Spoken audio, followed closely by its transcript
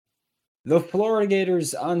The Florida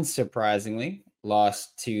Gators, unsurprisingly,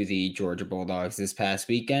 lost to the Georgia Bulldogs this past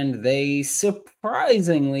weekend. They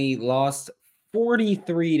surprisingly lost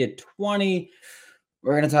 43-20.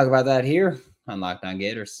 We're going to talk about that here on Locked On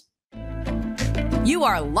Gators. You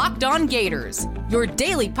are Locked On Gators, your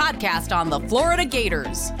daily podcast on the Florida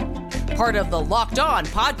Gators. Part of the Locked On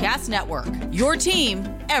Podcast Network, your team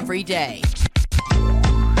every day.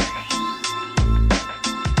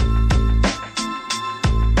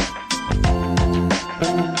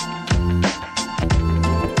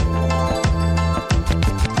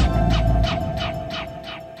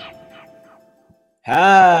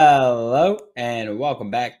 Hello, and welcome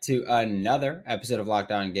back to another episode of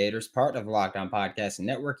Locked On Gators, part of the Locked On Podcast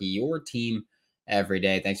Network, your team every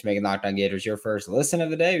day. Thanks for making Locked On Gators your first listen of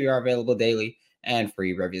the day. We are available daily and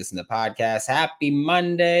free wherever you listen to the podcast. Happy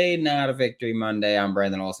Monday, not a victory Monday. I'm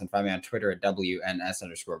Brandon Olson. Find me on Twitter at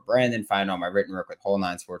WNS_Brandon. Find all my written work with Whole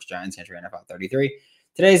Nine Sports Giants, Entry NFL 33.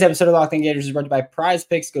 Today's episode of Locked On Gators is brought to you by Prize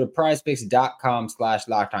Picks. Go to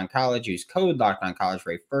prizepicks.com/LockedOnCollege. Use code LockedOnCollege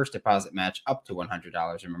for a first deposit match up to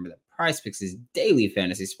 $100. Remember that Prize Picks is daily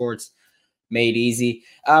fantasy sports made easy.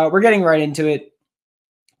 We're getting right into it.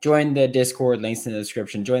 Join the Discord, links in the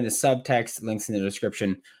description. Join the subtext, links in the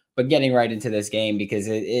description. But getting right into this game because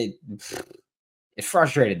it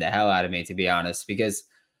frustrated the hell out of me, to be honest, because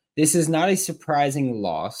this is not a surprising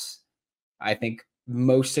loss. I think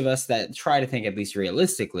most of us that try to think at least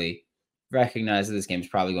realistically recognize that this game is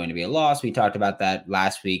probably going to be a loss. We talked about that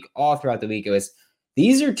last week, all throughout the week. It was,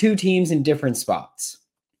 these are two teams in different spots.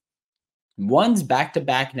 One's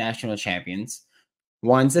back-to-back national champions.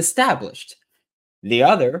 One's established. The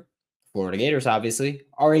other, Florida Gators, obviously,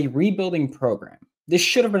 are a rebuilding program. This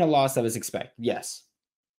should have been a loss that was expected, yes.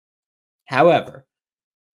 However,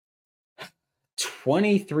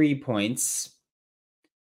 23 points,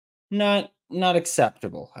 not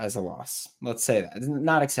acceptable as a loss. Let's say that.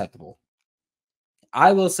 Not acceptable.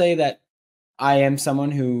 I will say that I am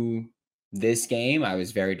someone who, this game, I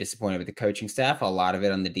was very disappointed with the coaching staff. A lot of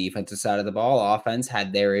it on the defensive side of the ball. Offense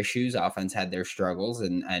had their issues. Offense had their struggles.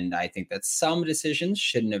 And I think that some decisions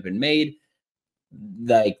shouldn't have been made.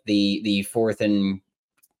 Like the 4th and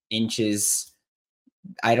inches.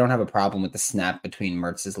 I don't have a problem with the snap between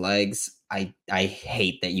Mertz's legs. I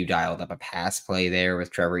hate that you dialed up a pass play there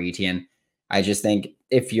with Trevor Etienne. I just think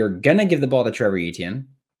if you're going to give the ball to Trevor Etienne,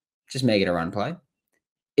 just make it a run play.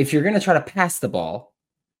 If you're going to try to pass the ball,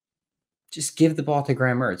 just give the ball to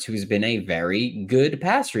Graham Mertz, who's been a very good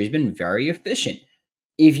passer. He's been very efficient.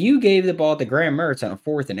 If you gave the ball to Graham Mertz on a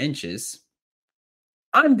 4th and inches,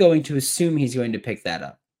 I'm going to assume he's going to pick that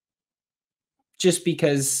up. Just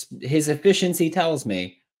because his efficiency tells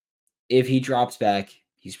me if he drops back,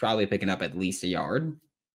 he's probably picking up at least a yard.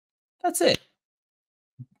 That's it.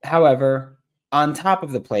 However, on top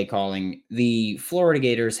of the play calling, the Florida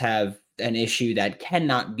Gators have an issue that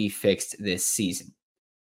cannot be fixed this season.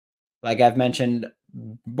 Like I've mentioned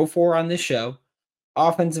before on this show,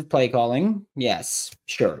 offensive play calling, yes,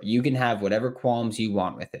 sure, you can have whatever qualms you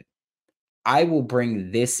want with it. I will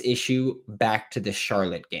bring this issue back to the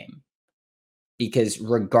Charlotte game. Because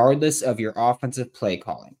regardless of your offensive play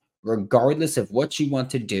calling, regardless of what you want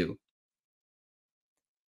to do,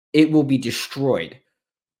 it will be destroyed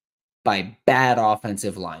by bad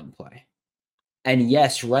offensive line play. And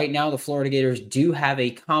yes, right now the Florida Gators do have a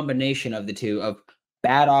combination of the two, of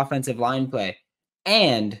bad offensive line play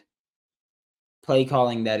and play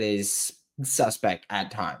calling that is suspect at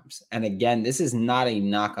times. And again, this is not a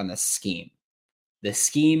knock on the scheme. The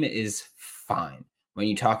scheme is fine. When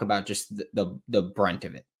you talk about just the brunt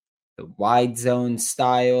of it, the wide zone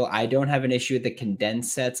style, I don't have an issue with the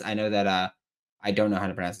condensed sets. I know that I don't know how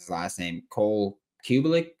to pronounce his last name, Cole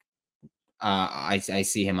Kubelik. I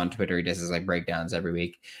see him on Twitter. He does his like breakdowns every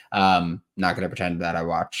week. Not gonna pretend that I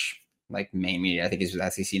watch like main media. I think it's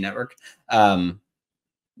with SEC Network.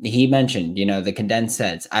 He mentioned, the condensed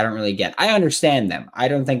sets. I don't really get. I understand them. I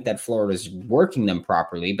don't think that Florida's working them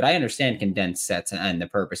properly, but I understand condensed sets and the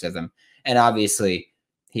purpose of them. And obviously,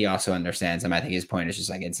 he also understands them. I think his point is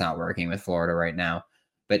just like it's not working with Florida right now.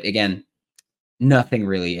 But again, nothing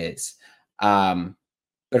really is. But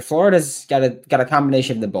Florida's got a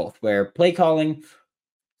combination of the both, where play calling,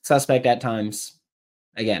 suspect at times.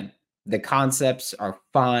 Again, the concepts are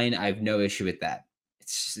fine. I have no issue with that.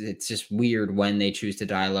 It's just weird when they choose to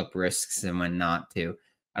dial up risks and when not to.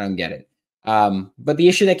 I don't get it. But the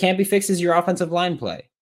issue that can't be fixed is your offensive line play.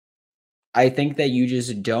 I think that you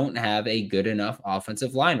just don't have a good enough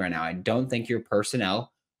offensive line right now. I don't think your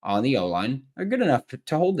personnel on the O-line are good enough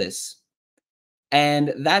to hold this.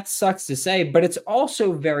 And that sucks to say, but it's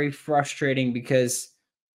also very frustrating because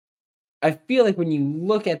I feel like when you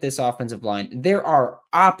look at this offensive line, there are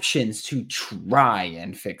options to try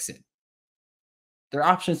and fix it. There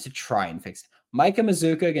are options to try and fix it. Micah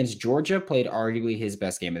Mazuka against Georgia played arguably his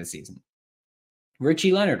best game of the season.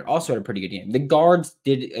 Richie Leonard also had a pretty good game. The guards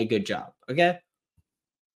did a good job. Okay.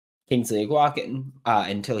 Kingsley Aguakin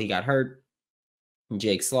until he got hurt.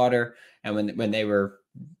 Jake Slaughter. And when they were,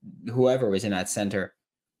 whoever was in that center,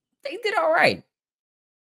 they did all right.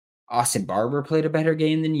 Austin Barber played a better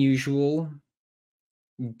game than usual.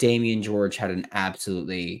 Damian George had an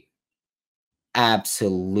absolutely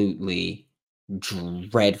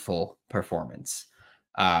dreadful performance.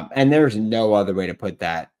 And there's no other way to put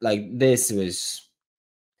that. Like,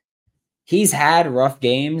 he's had rough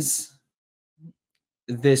games.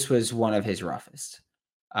 This was one of his roughest.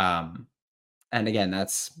 And again,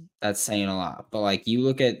 that's saying a lot. But like, you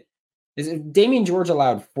look at Damian George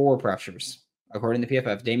allowed 4 pressures. According to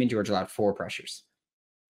PFF, Damian George allowed 4 pressures.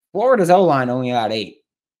 Florida's O-line only allowed 8.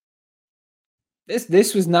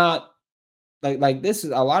 This was not like this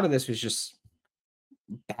is a lot of this was just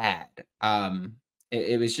bad.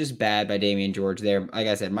 It was just bad by Damian George there. Like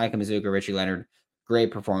I said, Micah Mazuka, Richie Leonard,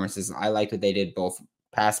 great performances. I liked what they did, both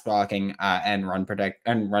pass blocking and run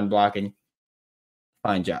blocking.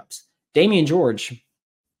 Fine jobs. Damian George,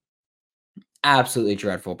 absolutely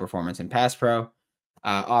dreadful performance in pass pro.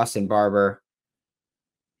 Austin Barber,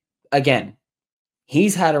 again,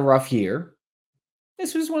 he's had a rough year.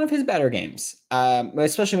 This was one of his better games,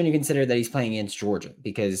 especially when you consider that he's playing against Georgia,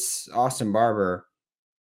 because Austin Barber,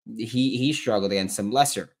 he struggled against some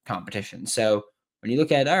lesser competition. So when you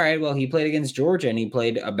look at, all right, well, he played against Georgia and he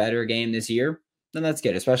played a better game this year, then that's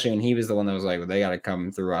good, especially when he was the one that was like, well, they got to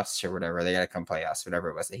come through us or whatever. They got to come play us, whatever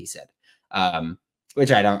it was that he said,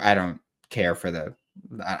 which I don't care for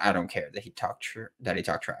I don't care that he talked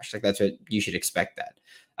trash. Like, that's what you should expect that.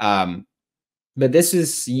 But this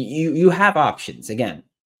is, you have options. Again,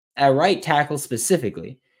 at right tackle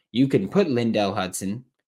specifically, you can put Lindell Hudson,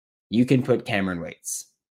 you can put Cameron Waits.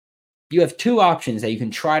 You have 2 options that you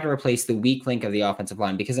can try to replace the weak link of the offensive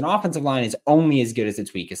line, because an offensive line is only as good as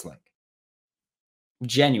its weakest link.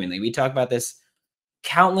 Genuinely, we talk about this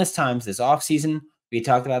countless times this offseason. We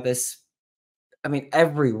talked about this. I mean,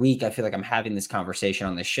 every week I feel like I'm having this conversation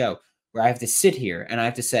on this show where I have to sit here and I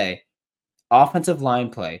have to say, offensive line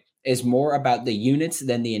play is more about the units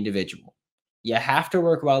than the individual. You have to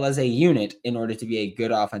work well as a unit in order to be a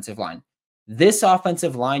good offensive line. This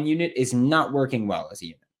offensive line unit is not working well as a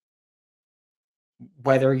unit.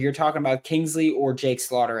 Whether you're talking about Kingsley or Jake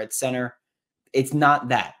Slaughter at center, it's not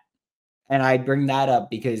that. And I bring that up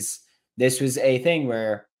because this was a thing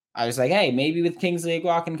where I was like, hey, maybe with Kingsley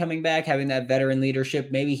Aguakin coming back, having that veteran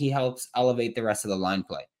leadership, maybe he helps elevate the rest of the line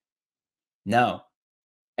play. No.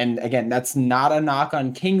 And again, that's not a knock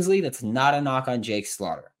on Kingsley. That's not a knock on Jake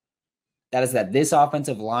Slaughter. That is that this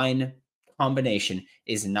offensive line combination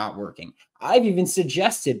is not working. I've even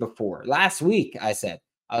suggested before, last week, I was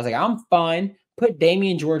like, I'm fine. Put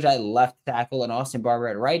Damian George at left tackle and Austin Barber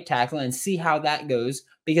at right tackle and see how that goes,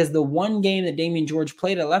 because the one game that Damian George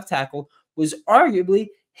played at left tackle was arguably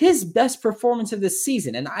his best performance of the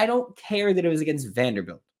season. And I don't care that it was against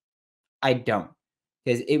Vanderbilt. I don't,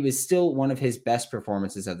 because it was still one of his best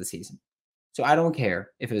performances of the season. So I don't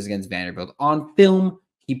care if it was against Vanderbilt. On film,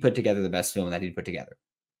 he put together the best film that he'd put together,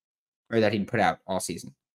 or that he'd put out all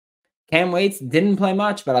season. Cam Waits didn't play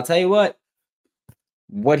much, but I'll tell you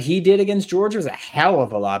what he did against Georgia was a hell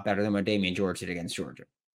of a lot better than what Damian George did against Georgia.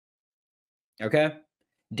 Okay?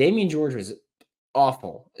 Damian George was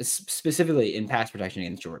awful, specifically in pass protection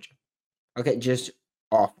against Georgia. Okay, just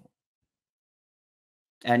awful.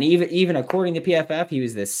 And even according to PFF, he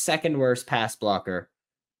was the second worst pass blocker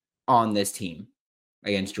on this team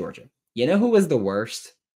against Georgia. You know who was the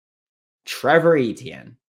worst? Trevor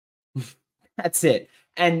Etienne. That's it.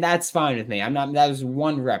 And that's fine with me. That was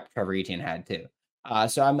one rep Trevor Etienne had too.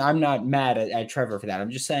 So I'm not mad at Trevor for that.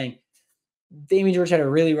 I'm just saying Damian George had a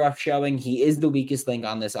really rough showing. He is the weakest link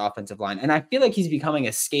on this offensive line. And I feel like he's becoming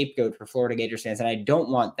a scapegoat for Florida Gators fans. And I don't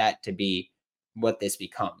want that to be what this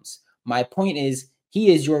becomes. My point is,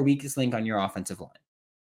 he is your weakest link on your offensive line.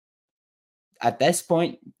 At this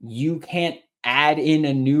point, you can't add in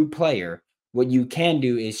a new player. What you can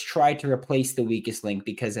do is try to replace the weakest link,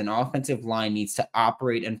 because an offensive line needs to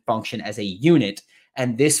operate and function as a unit.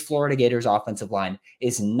 And this Florida Gators offensive line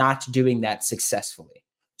is not doing that successfully.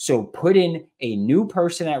 So put in a new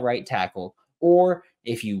person at right tackle, or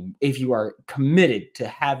if you are committed to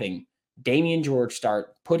having Damian George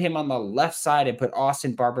start, put him on the left side and put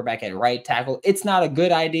Austin Barber back at right tackle. It's not a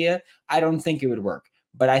good idea. I don't think it would work,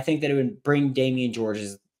 but I think that it would bring Damian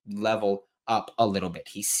George's level up a little bit.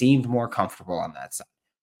 He seemed more comfortable on that side.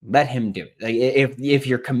 let him do it. Like if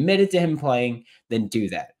you're committed to him playing, then do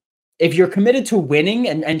that. If you're committed to winning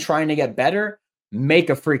and trying to get better, make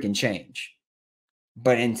a freaking change.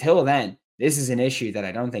 But until then, this is an issue that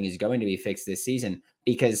I don't think is going to be fixed this season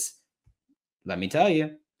because let me tell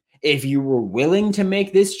you, if you were willing to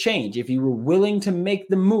make this change, if you were willing to make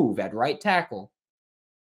the move at right tackle,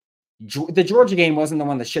 the Georgia game wasn't the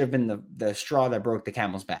one that should have been the straw that broke the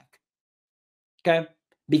camel's back. Okay?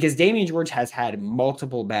 Because Damian George has had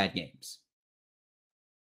multiple bad games.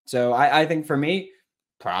 So I think for me,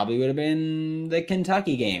 probably would have been the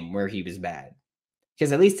Kentucky game where he was bad.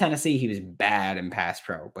 Because at least Tennessee, he was bad in pass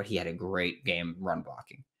pro, but he had a great game run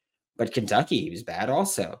blocking. But Kentucky, he was bad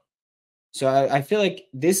also. So I feel like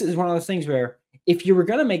this is one of those things where if you were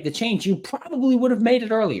going to make the change, you probably would have made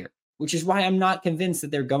it earlier, which is why I'm not convinced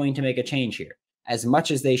that they're going to make a change here as much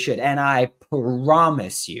as they should. And I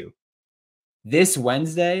promise you, this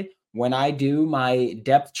Wednesday, when I do my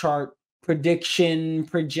depth chart prediction,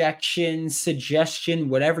 projection, suggestion,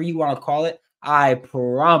 whatever you want to call it, I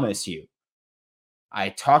promise you, I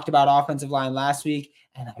talked about offensive line last week,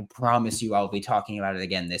 and I promise you I'll be talking about it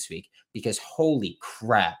again this week because holy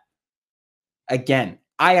crap. Again,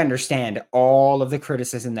 I understand all of the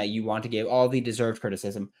criticism that you want to give, all the deserved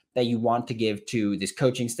criticism that you want to give to this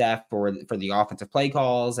coaching staff for the offensive play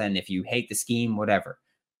calls, and if you hate the scheme, whatever.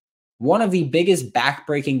 One of the biggest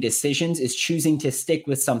back-breaking decisions is choosing to stick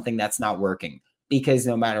with something that's not working because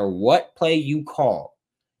no matter what play you call,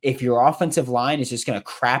 if your offensive line is just going to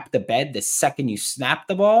crap the bed the second you snap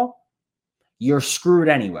the ball, you're screwed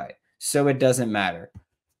anyway. So it doesn't matter.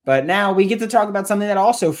 But now we get to talk about something that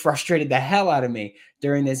also frustrated the hell out of me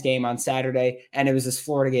during this game on Saturday, and it was this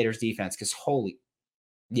Florida Gators defense because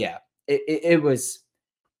it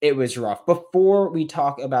was rough. Before we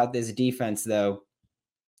talk about this defense, though,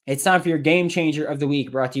 it's time for your game changer of the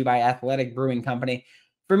week, brought to you by Athletic Brewing Company.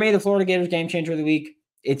 For me, the Florida Gators game changer of the week,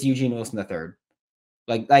 it's Eugene Wilson III.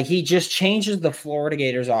 Like he just changes the Florida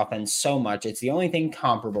Gators offense so much. It's the only thing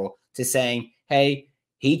comparable to saying, hey,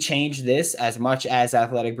 he changed this as much as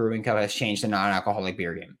Athletic Brewing Co. has changed the non-alcoholic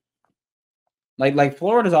beer game. Like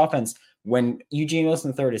Florida's offense, when Eugene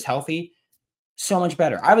Wilson III is healthy, so much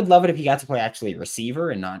better. I would love it if he got to play actually receiver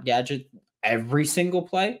and not gadget every single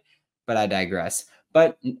play, but I digress.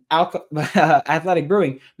 But Athletic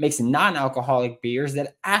Brewing makes non-alcoholic beers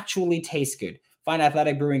that actually taste good. Find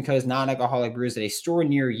Athletic Brewing Co.'s non-alcoholic brews at a store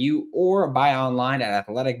near you or buy online at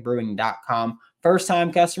athleticbrewing.com.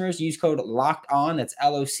 First-time customers, use code LOCKEDON, that's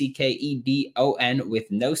LOCKEDON with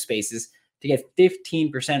no spaces, to get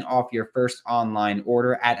 15% off your first online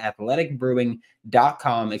order at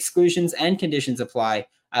athleticbrewing.com. Exclusions and conditions apply.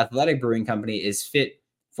 Athletic Brewing Company is fit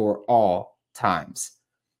for all times.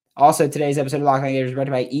 Also, today's episode of Locked On Gators is brought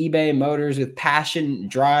to you by eBay Motors. With passion,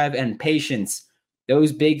 drive, and patience,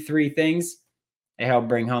 those big three things, they help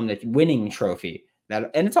bring home the winning trophy. And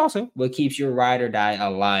it's also what keeps your ride or die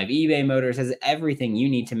alive. eBay Motors has everything you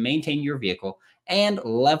need to maintain your vehicle and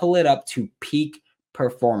level it up to peak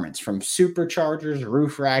performance. From superchargers,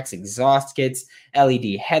 roof racks, exhaust kits,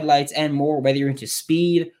 LED headlights, and more. Whether you're into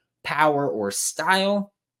speed, power, or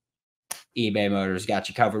style, eBay Motors got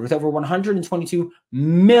you covered. With over 122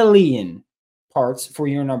 million parts for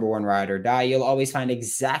your number one ride or die, you'll always find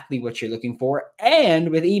exactly what you're looking for. And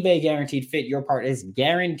with eBay Guaranteed Fit, your part is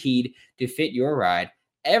guaranteed to fit your ride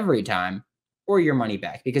every time or your money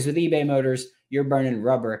back. Because with eBay Motors, you're burning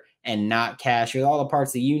rubber and not cash. With all the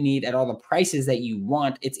parts that you need at all the prices that you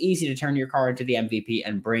want, it's easy to turn your car into the MVP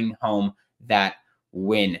and bring home that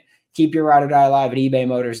win. Keep your ride or die alive at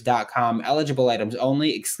ebaymotors.com. Eligible items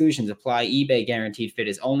only. Exclusions apply. eBay Guaranteed Fit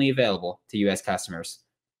is only available to U.S. customers.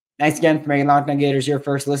 Thanks again for making Locked On Gators your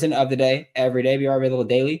first listen of the day. Every day, we are available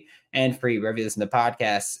daily and free wherever you listen to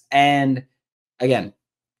podcasts. And again,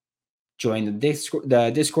 join the Discord.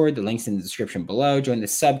 The link's in the description below. Join the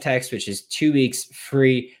subtext, which is 2 weeks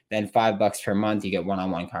free, then $5 per month. You get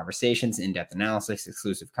one-on-one conversations, in-depth analysis,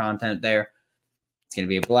 exclusive content there. It's going to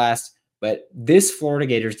be a blast. But this Florida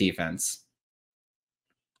Gators defense,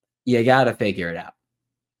 you got to figure it out.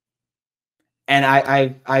 And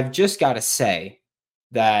I've just got to say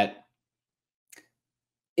that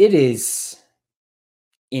it is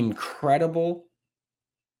incredible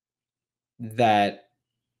that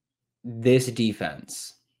this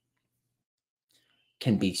defense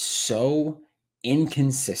can be so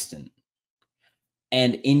inconsistent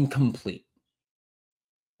and incomplete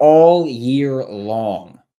all year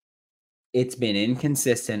long. It's been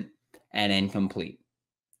inconsistent and incomplete.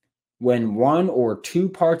 When one or two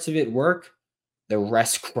parts of it work, the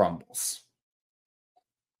rest crumbles.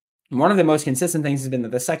 One of the most consistent things has been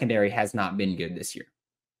that the secondary has not been good this year.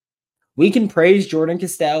 We can praise Jordan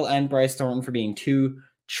Castell and Bryce Thornton for being two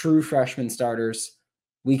true freshman starters.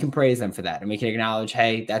 We can praise them for that. And we can acknowledge,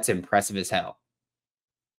 hey, that's impressive as hell.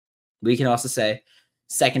 We can also say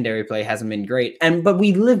secondary play hasn't been great. But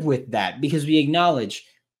we live with that because we acknowledge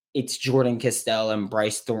it's Jordan Castell and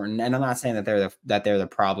Bryce Thornton. And I'm not saying that they're the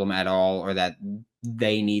problem at all or that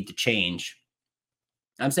they need to change.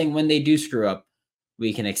 I'm saying when they do screw up,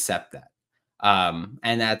 we can accept that.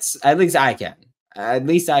 And that's at least I can. At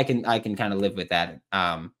least I can kind of live with that.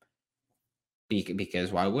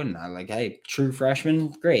 Because why wouldn't I? Like, hey, true freshman,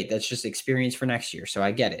 great. That's just experience for next year. So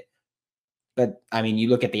I get it. But I mean, you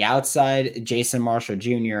look at the outside, Jason Marshall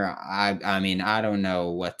Jr. I mean, I don't know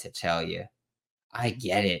what to tell you. I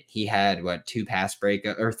get it. He had what, 3 pass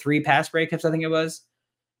breakups, I think it was.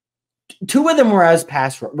 2 of them were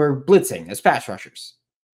were blitzing as pass rushers.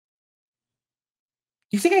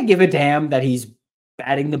 You think I give a damn that he's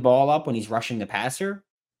batting the ball up when he's rushing the passer?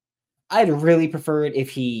 I'd really prefer it if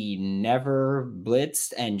he never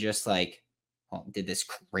blitzed and just did this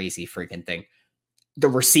crazy freaking thing. The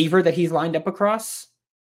receiver that he's lined up across,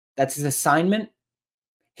 that's his assignment.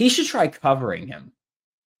 He should try covering him.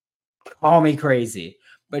 Call me crazy,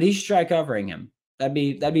 but he should try covering him. That'd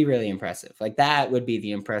be really impressive. Like, that would be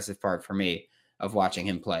the impressive part for me of watching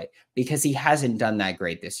him play, because he hasn't done that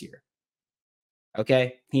great this year.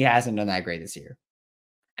 Okay? He hasn't done that great this year.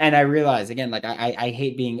 And I realize, again, like, I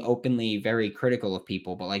hate being openly very critical of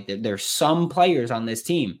people, but like there's some players on this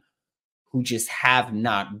team who just have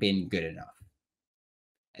not been good enough,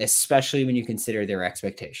 especially when you consider their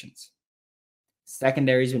expectations.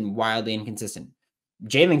 Secondary's been wildly inconsistent.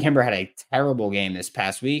 Jalen Kimber had a terrible game this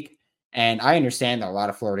past week, and I understand that a lot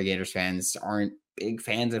of Florida Gators fans aren't big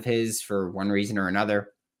fans of his for one reason or another.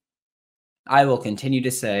 I will continue to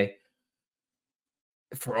say,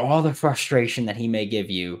 for all the frustration that he may give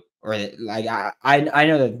you, or like I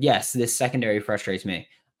know that, yes, this secondary frustrates me.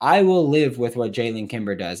 I will live with what Jalen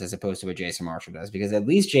Kimber does as opposed to what Jason Marshall does, because at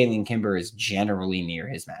least Jalen Kimber is generally near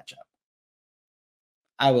his matchup.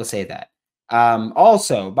 I will say that.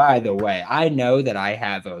 Also, by the way, I know that I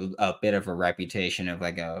have a bit of a reputation of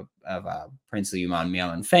a Princely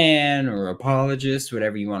Uman fan or apologist,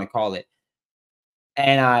 whatever you want to call it.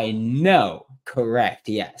 And I know, correct,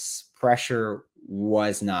 yes, pressure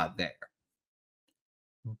was not there.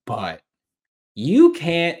 But you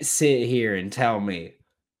can't sit here and tell me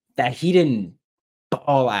that he didn't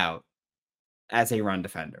ball out as a run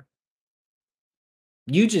defender.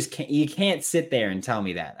 You just can't sit there and tell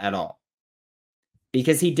me that at all.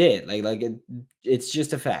 Because he did. It's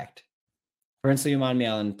just a fact. Princely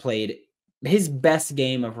Uman played his best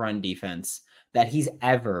game of run defense that he's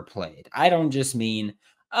ever played. I don't just mean,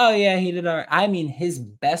 oh yeah, he did all right. I mean his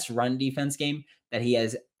best run defense game that he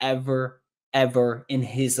has ever in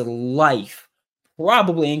his life,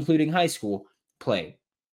 probably including high school, played.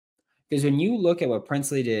 Because when you look at what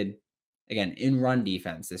Princely did, again, in run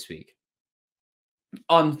defense this week,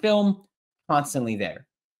 on film, constantly there.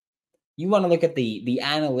 You want to look at the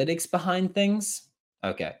analytics behind things?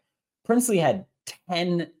 Okay. Princely had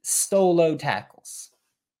 10 solo tackles.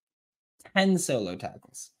 10 solo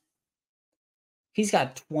tackles. He's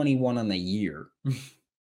got 21 on the year.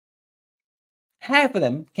 Half of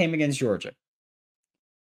them came against Georgia.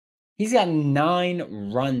 He's got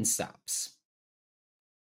 9 run stops.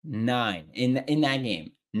 9 in that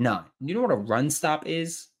game. 9. You know what a run stop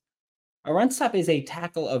is? A run stop is a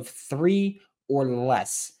tackle of 3 or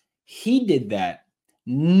less. He did that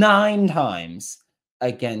 9 times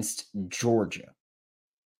against Georgia.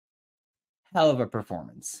 Hell of a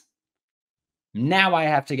performance. Now I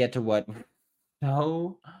have to get to what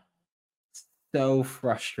so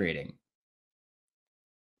frustrating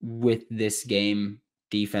with this game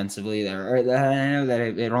defensively. I know that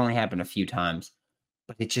it only happened a few times,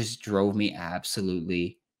 but it just drove me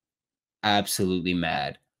absolutely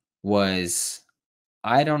mad.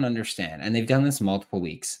 I don't understand, and they've done this multiple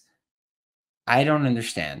weeks. I don't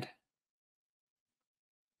understand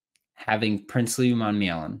having Princely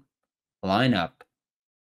Uman line up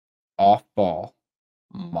off ball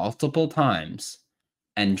multiple times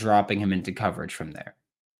and dropping him into coverage from there.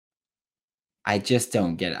 I just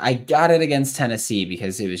don't get it. I got it against Tennessee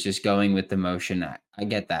because it was just going with the motion. I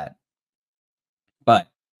get that. But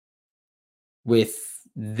with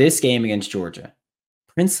this game against Georgia,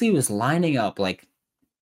 Princely was lining up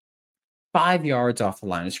 5 yards off the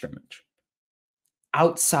line of scrimmage,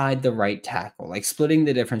 outside the right tackle, splitting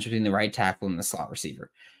the difference between the right tackle and the slot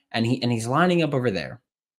receiver. And he's lining up over there.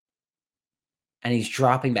 And he's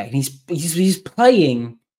dropping back. And he's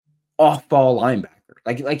playing off-ball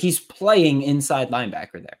linebacker. He's playing inside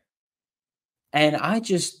linebacker there. And I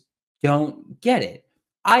just don't get it.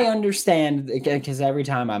 I understand because every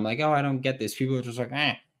time I'm like, oh, I don't get this. People are just like,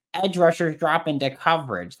 edge rushers drop into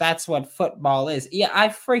coverage. That's what football is. Yeah, I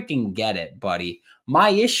freaking get it, buddy. My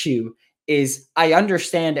issue is I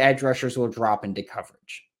understand edge rushers will drop into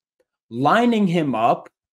coverage. Lining him up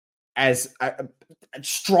as a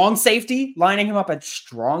strong safety, lining him up at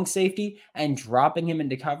strong safety and dropping him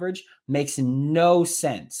into coverage makes no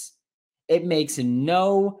sense. It makes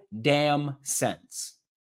no damn sense.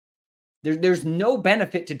 There's no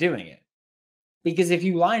benefit to doing it. Because if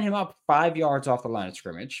you line him up 5 yards off the line of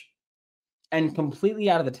scrimmage and completely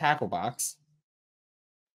out of the tackle box,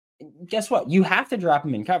 guess what? You have to drop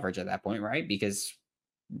him in coverage at that point, right? Because,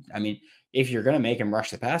 I mean, if you're going to make him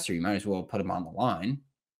rush the passer, you might as well put him on the line.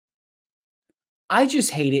 I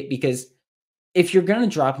just hate it because if you're going to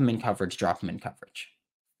drop him in coverage, drop him in coverage.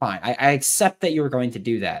 Fine. I accept that you were going to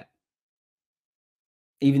do that.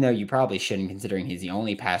 Even though you probably shouldn't, considering he's the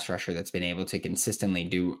only pass rusher that's been able to consistently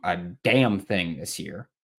do a damn thing this year.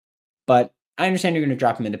 But I understand you're going to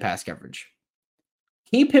drop him into pass coverage.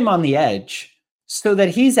 Keep him on the edge so that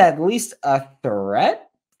he's at least a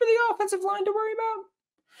threat for the offensive line to worry about.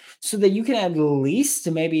 So that you can at least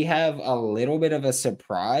maybe have a little bit of a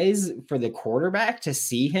surprise for the quarterback to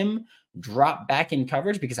see him drop back in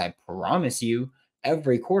coverage. Because I promise you,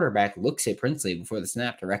 every quarterback looks at Princely before the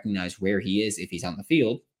snap to recognize where he is if he's on the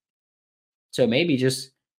field. So maybe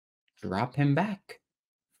just drop him back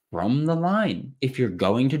from the line if you're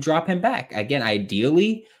going to drop him back. Again,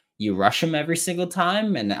 ideally, you rush him every single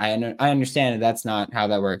time, and I understand that that's not how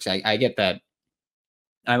that works. I get that.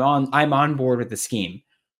 I'm on board with the scheme.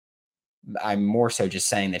 I'm more so just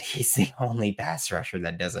saying that he's the only pass rusher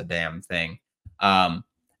that does a damn thing.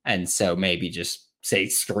 And so maybe just say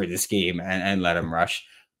screw the scheme and let him rush.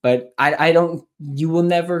 But I don't. You will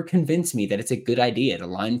never convince me that it's a good idea to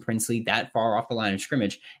line Princely that far off the line of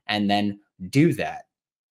scrimmage and then do that.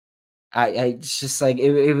 It's just like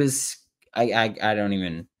it was. I don't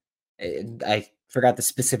even. I forgot the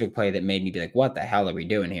specific play that made me be like, "What the hell are we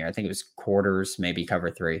doing here?" I think it was quarters, maybe cover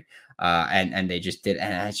 3, and they just did,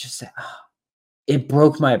 and I just it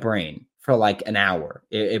broke my brain for like an hour.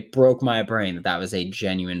 It broke my brain that was a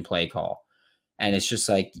genuine play call, and it's just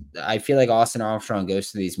like I feel like Austin Armstrong goes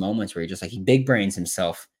through these moments where he just like he big brains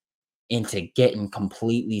himself into getting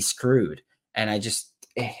completely screwed, and I just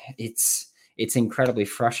it's incredibly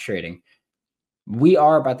frustrating. We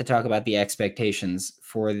are about to talk about the expectations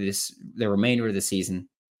for the remainder of the season.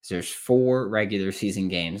 There's 4 regular season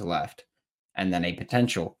games left and then a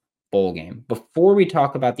potential bowl game. Before we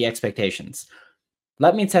talk about the expectations,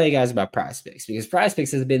 let me tell you guys about PrizePicks, because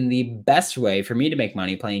PrizePicks has been the best way for me to make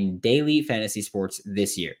money playing daily fantasy sports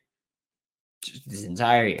this year. This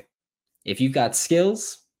entire year. If you've got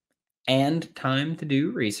skills and time to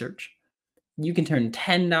do research, you can turn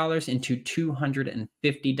 $10 into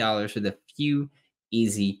 $250 with a few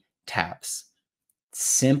easy taps.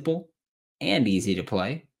 Simple and easy to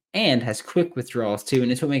play, and has quick withdrawals too,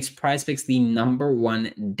 and it's what makes PrizePicks the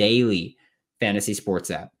 #1 daily fantasy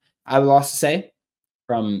sports app. I will also say,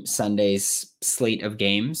 from Sunday's slate of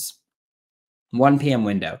games, 1 p.m.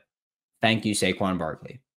 window, thank you Saquon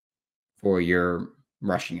Barkley for your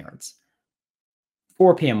rushing yards.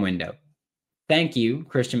 4 p.m. window, thank you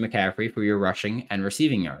Christian McCaffrey for your rushing and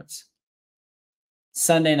receiving yards.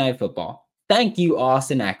 Sunday Night Football, thank you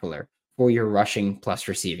Austin Eckler for your rushing plus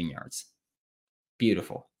receiving yards.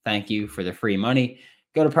 Beautiful. Thank you for the free money.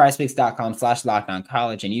 Go to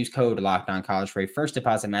prizepicks.com/LockedOnCollege and use code LockedOnCollege for a first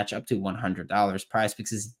deposit match up to $100.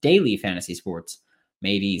 PrizePicks is daily fantasy sports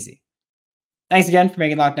made easy. Thanks again for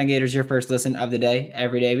making Locked On Gators your first listen of the day.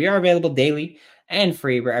 Every day we are available daily and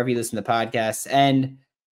free wherever you listen to podcasts. And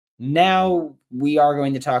now we are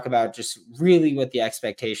going to talk about just really what the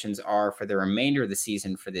expectations are for the remainder of the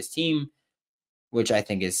season for this team, which I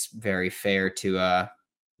think is very fair to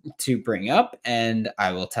bring up. And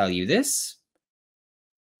I will tell you this.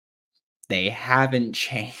 They haven't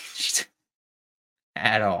changed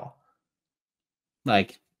at all.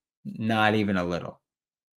 Like, not even a little.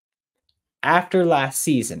 After last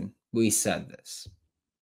season, we said this.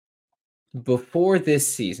 Before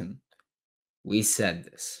this season, we said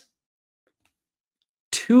this.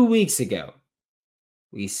 2 weeks ago,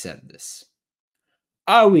 we said this.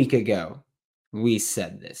 A week ago, we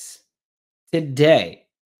said this. Today,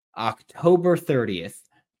 October 30th,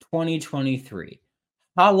 2023,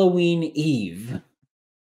 Halloween Eve,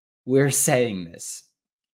 we're saying this.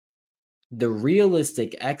 The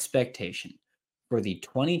realistic expectation for the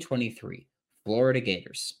 2023 Florida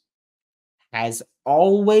Gators has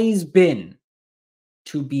always been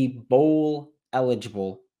to be bowl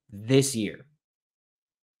eligible this year.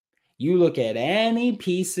 You look at any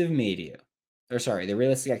piece of media, the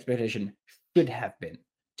realistic expectation should have been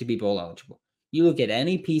to be bowl eligible. You look at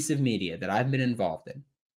any piece of media that I've been involved in,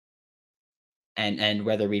 and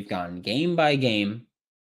whether we've gone game by game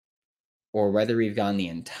or whether we've gone the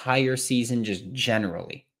entire season just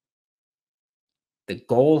generally, the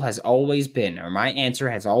goal has always been, or my answer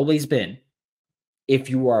has always been, if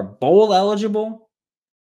you are bowl eligible,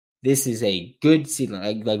 this is a good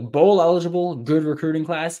season. Like bowl eligible, good recruiting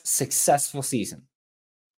class, successful season.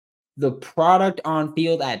 The product on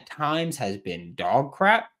field at times has been dog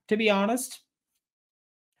crap, to be honest.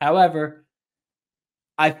 However,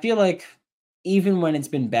 I feel like even when it's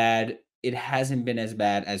been bad, it hasn't been as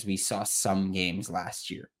bad as we saw some games last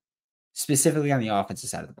year, specifically on the offensive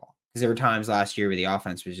side of the ball. Because there were times last year where the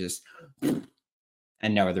offense was just,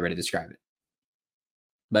 and no other way to describe it.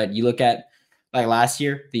 But you look at like last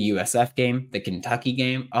year, the USF game, the Kentucky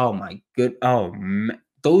game. Oh my good. Oh,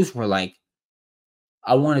 those were like,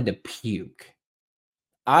 I wanted to puke.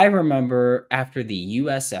 I remember after the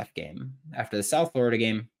USF game, after the South Florida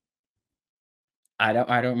game, I don't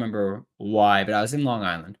remember why, but I was in Long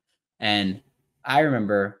Island, and I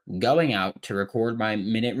remember going out to record my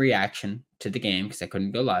minute reaction to the game because I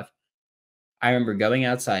couldn't go live. I remember going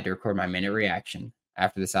outside to record my minute reaction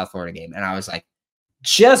after the South Florida game, and I was like,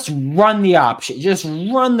 just run the option. Just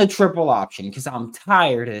run the triple option because I'm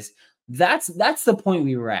tired of this. That's the point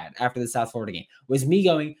we were at after the South Florida game, was me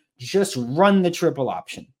going, just run the triple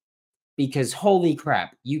option because holy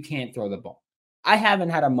crap, you can't throw the ball. I haven't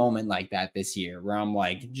had a moment like that this year where I'm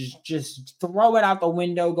like, just throw it out the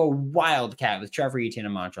window, go wildcat with Trevor Etienne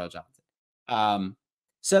and Montreal Johnson.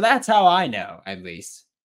 So that's how I know, at least,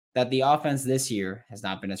 that the offense this year has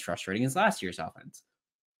not been as frustrating as last year's offense.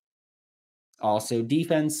 Also,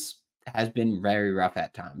 defense has been very rough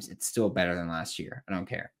at times. It's still better than last year. I don't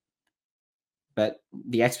care. But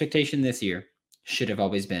the expectation this year should have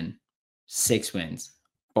always been 6 wins,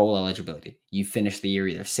 bowl eligibility. You finish the year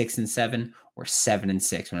either 6-7 or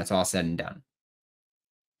 7-6 when it's all said and done.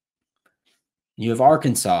 You have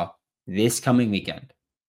Arkansas this coming weekend.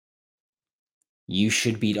 You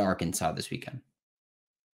should beat Arkansas this weekend.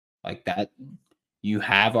 Like that. You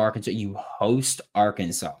have Arkansas. You host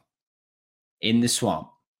Arkansas in the Swamp.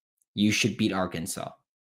 You should beat Arkansas.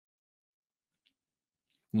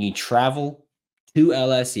 You travel to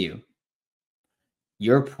LSU.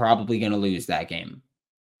 You're probably going to lose that game.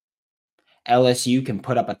 LSU can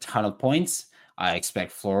put up a ton of points. I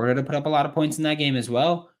expect Florida to put up a lot of points in that game as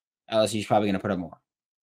well. LSU is probably going to put up more.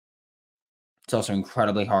 It's also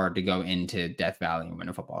incredibly hard to go into Death Valley and win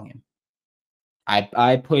a football game.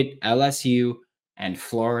 I put LSU and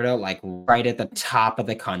Florida like right at the top of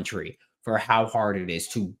the country for how hard it is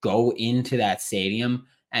to go into that stadium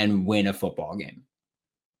and win a football game.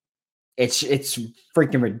 It's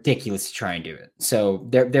freaking ridiculous to try and do it. So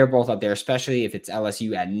they're both up there, especially if it's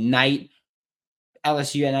LSU at night.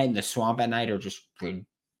 LSU at night and the Swamp at night are just,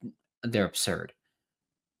 they're absurd.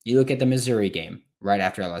 You look at the Missouri game right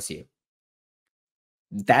after LSU.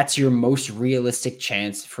 That's your most realistic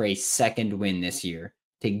chance for a second win this year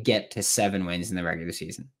to get to 7 wins in the regular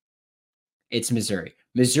season. It's Missouri.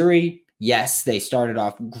 Missouri, yes, they started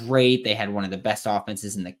off great. They had one of the best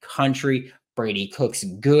offenses in the country. Brady Cook's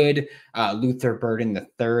good. Luther Burden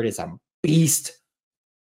III is a beast.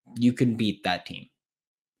 You can beat that team.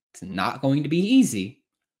 It's not going to be easy,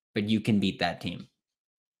 but you can beat that team.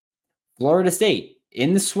 Florida State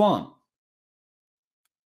in the Swamp.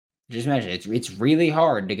 Just imagine, it's really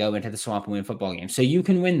hard to go into the Swamp and win football games. So you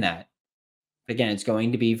can win that. But again, it's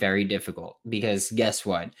going to be very difficult because guess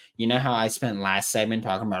what? You know how I spent last segment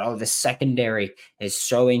talking about, the secondary is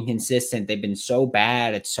so inconsistent. They've been so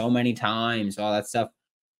bad at so many times, all that stuff.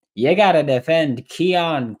 You got to defend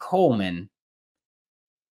Keon Coleman.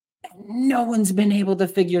 No one's been able to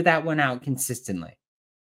figure that one out consistently.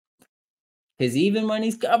 Because even when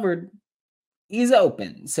he's covered, he's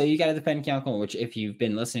open. So you got to defend Keon Coleman, which if you've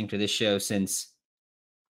been listening to this show since,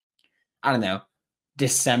 I don't know,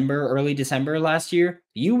 early December last year,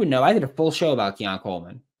 you would know I did a full show about Keon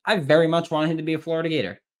Coleman. I very much wanted him to be a Florida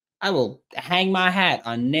Gator. I will hang my hat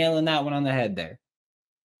on nailing that one on the head there.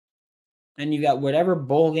 And you got whatever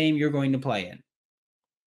bowl game you're going to play in.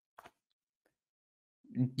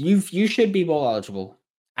 You should be bowl eligible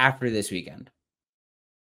after this weekend.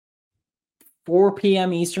 4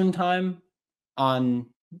 p.m. Eastern time on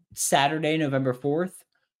Saturday, November 4th,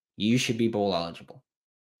 you should be bowl eligible.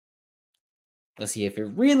 Let's see if it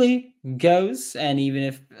really goes. And even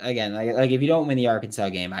if, again, like if you don't win the Arkansas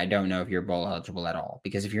game, I don't know if you're bowl eligible at all.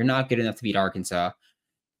 Because if you're not good enough to beat Arkansas,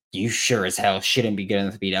 you sure as hell shouldn't be good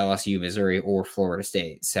enough to beat LSU, Missouri, or Florida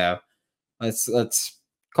State. So let's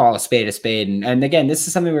call a spade a spade. And again, this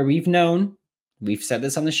is something where we've known we've said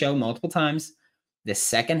this on the show multiple times. The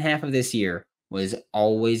second half of this year was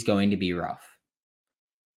always going to be rough.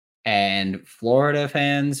 And Florida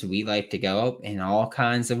fans, we like to go up in all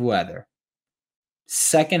kinds of weather.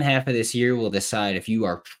 Second half of this year will decide if you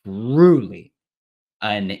are truly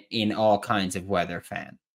an in all kinds of weather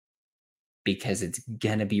fan. Because it's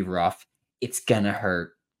going to be rough. It's going to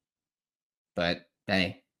hurt. But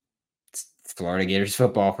hey, it's Florida Gators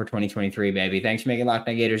football for 2023, baby. Thanks for making Locked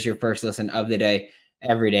On Gators your first listen of the day.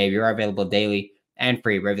 Every day, we are available daily and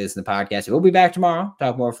free wherever you listen to the podcast. We'll be back tomorrow.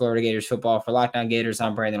 Talk more Florida Gators football. For Locked On Gators,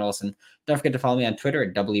 I'm Brandon Olson. Don't forget to follow me on Twitter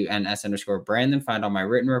at WNS_Brandon. Find all my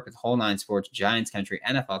written work with Whole 9 Sports, Giants Country,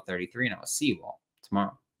 NFL 33, and I will see you all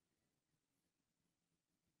tomorrow.